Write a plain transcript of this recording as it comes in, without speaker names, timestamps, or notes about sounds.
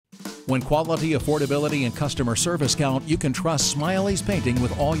When quality, affordability, and customer service count, you can trust Smiley's Painting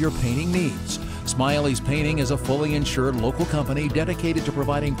with all your painting needs. Smiley's Painting is a fully insured local company dedicated to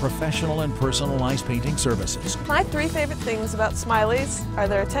providing professional and personalized painting services. My three favorite things about Smiley's are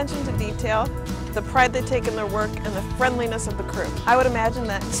their attention to detail, the pride they take in their work, and the friendliness of the crew. I would imagine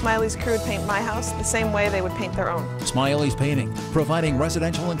that Smiley's crew would paint my house the same way they would paint their own. Smiley's Painting, providing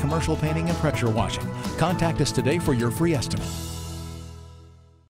residential and commercial painting and pressure washing. Contact us today for your free estimate.